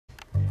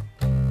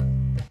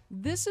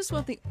This is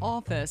what the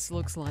office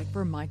looks like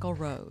for Michael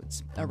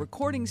Rhodes, a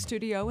recording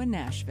studio in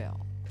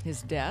Nashville.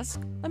 His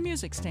desk, a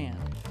music stand.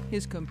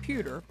 His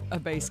computer, a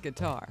bass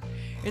guitar.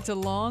 It's a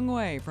long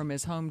way from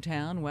his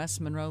hometown,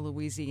 West Monroe,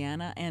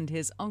 Louisiana, and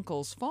his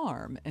uncle's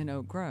farm in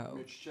Oak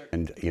Grove.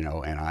 And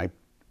I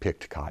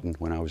picked cotton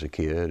when I was a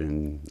kid,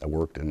 and I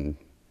worked and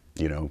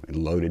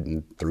loaded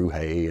and threw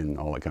hay and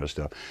all that kind of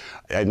stuff.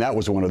 And that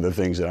was one of the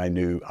things that I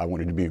knew I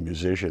wanted to be a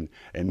musician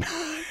and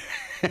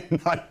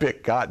not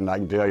pick cotton, I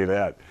can tell you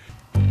that.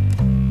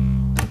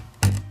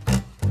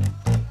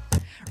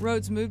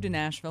 Rhodes moved to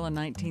Nashville in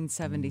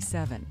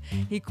 1977.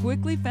 He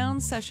quickly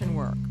found session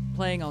work,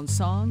 playing on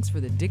songs for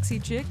the Dixie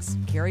Chicks,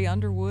 Carrie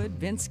Underwood,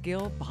 Vince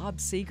Gill, Bob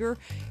Seger,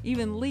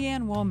 even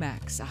Leanne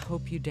Womack's I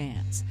Hope You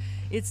Dance.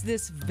 It's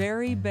this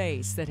very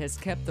bass that has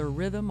kept the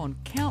rhythm on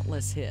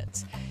countless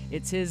hits.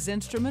 It's his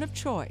instrument of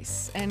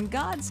choice and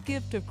God's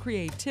gift of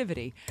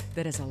creativity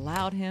that has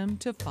allowed him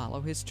to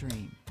follow his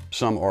dream.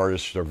 Some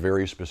artists are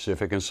very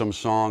specific, and some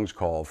songs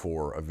call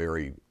for a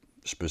very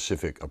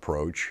specific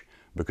approach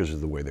because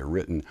of the way they're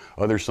written.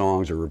 Other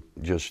songs are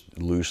just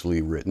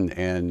loosely written,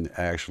 and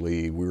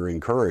actually we're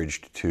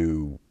encouraged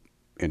to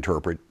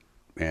interpret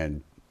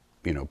and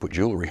put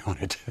jewelry on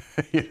it,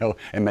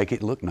 and make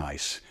it look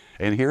nice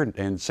and hear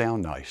and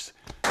sound nice.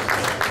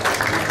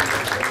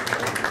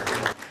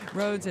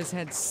 Rhodes has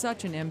had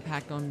such an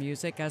impact on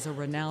music as a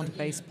renowned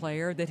bass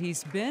player that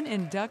he's been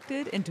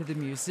inducted into the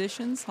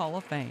Musicians Hall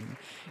of Fame.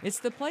 It's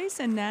the place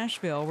in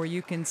Nashville where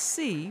you can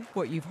see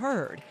what you've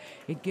heard.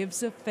 It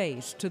gives a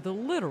face to the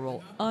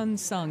literal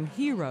unsung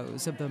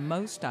heroes of the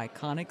most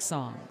iconic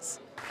songs.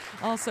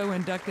 Also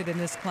inducted in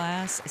this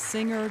class,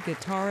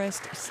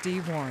 singer-guitarist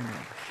Steve Wariner.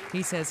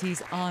 He says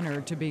he's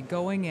honored to be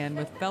going in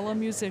with fellow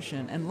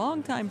musician and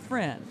longtime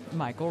friend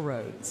Michael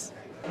Rhodes.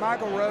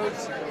 Michael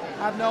Rhodes,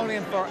 I've known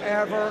him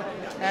forever,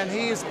 and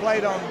he has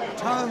played on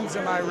tons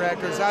of my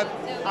records.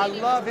 I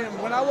love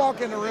him. When I walk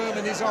in the room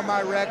and he's on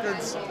my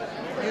records,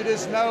 you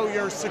just know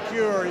you're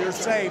secure, you're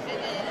safe.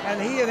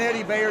 And he and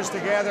Eddie Bayers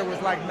together was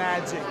like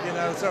magic,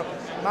 So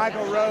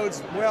Michael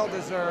Rhodes,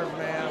 well-deserved,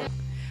 man.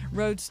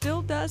 Rhodes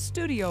still does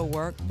studio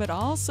work, but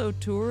also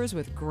tours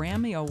with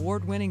Grammy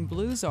Award-winning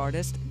blues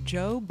artist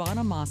Joe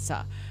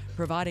Bonamassa,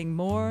 providing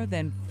more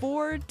than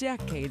 4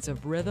 decades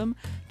of rhythm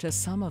to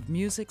some of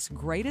music's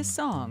greatest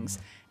songs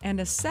and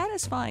a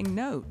satisfying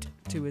note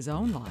to his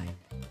own life.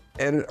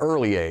 At an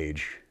early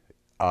age,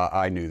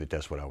 I knew that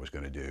that's what I was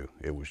going to do.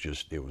 It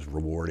was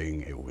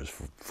rewarding, it was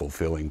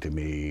fulfilling to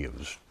me, it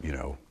was,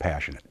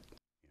 passionate.